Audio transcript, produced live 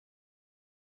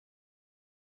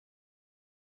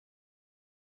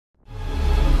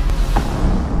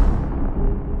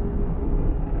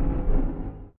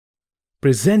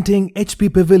Presenting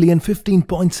HP Pavilion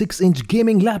 15.6-inch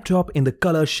gaming laptop in the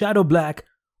color Shadow Black,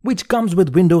 which comes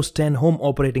with Windows 10 home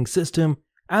operating system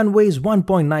and weighs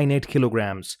 1.98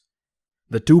 kilograms.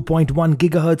 The 2.1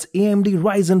 GHz AMD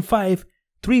Ryzen 5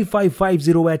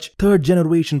 3550H 3rd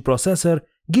generation processor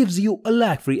gives you a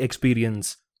lag-free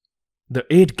experience. The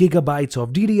 8 GB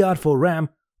of DDR4 RAM,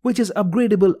 which is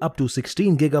upgradable up to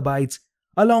 16 GB,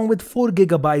 along with 4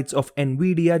 GB of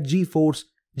NVIDIA GeForce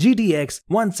GTX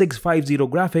 1650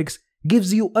 graphics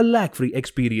gives you a lag-free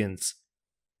experience.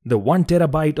 The 1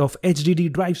 TB of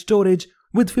HDD drive storage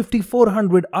with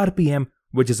 5400 RPM,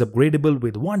 which is upgradable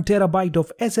with 1 TB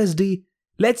of SSD,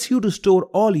 lets you to store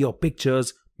all your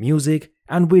pictures, music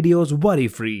and videos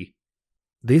worry-free.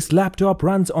 This laptop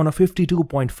runs on a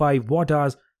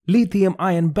 52.5 Wh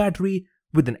lithium-ion battery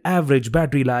with an average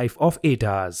battery life of 8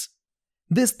 hours.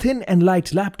 This thin and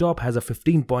light laptop has a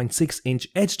 15.6-inch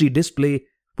HD display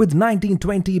with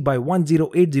 1920 by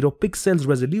 1080 pixels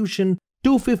resolution,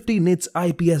 250 nits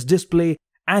IPS display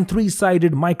and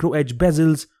 3-sided micro-edge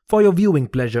bezels for your viewing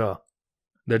pleasure.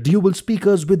 The dual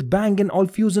speakers with Bang &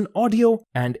 Olufsen audio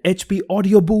and HP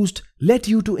Audio Boost let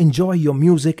you to enjoy your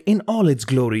music in all its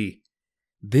glory.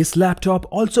 This laptop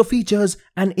also features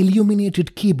an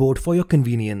illuminated keyboard for your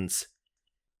convenience.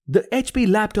 The HP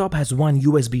laptop has one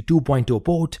USB 2.0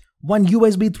 port, one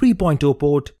USB 3.0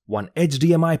 port, one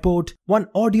HDMI port, one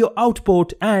audio out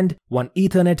port and one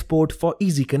Ethernet port for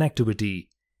easy connectivity.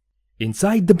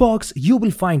 Inside the box, you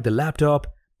will find the laptop,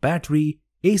 battery,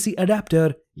 AC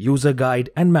adapter, user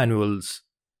guide and manuals.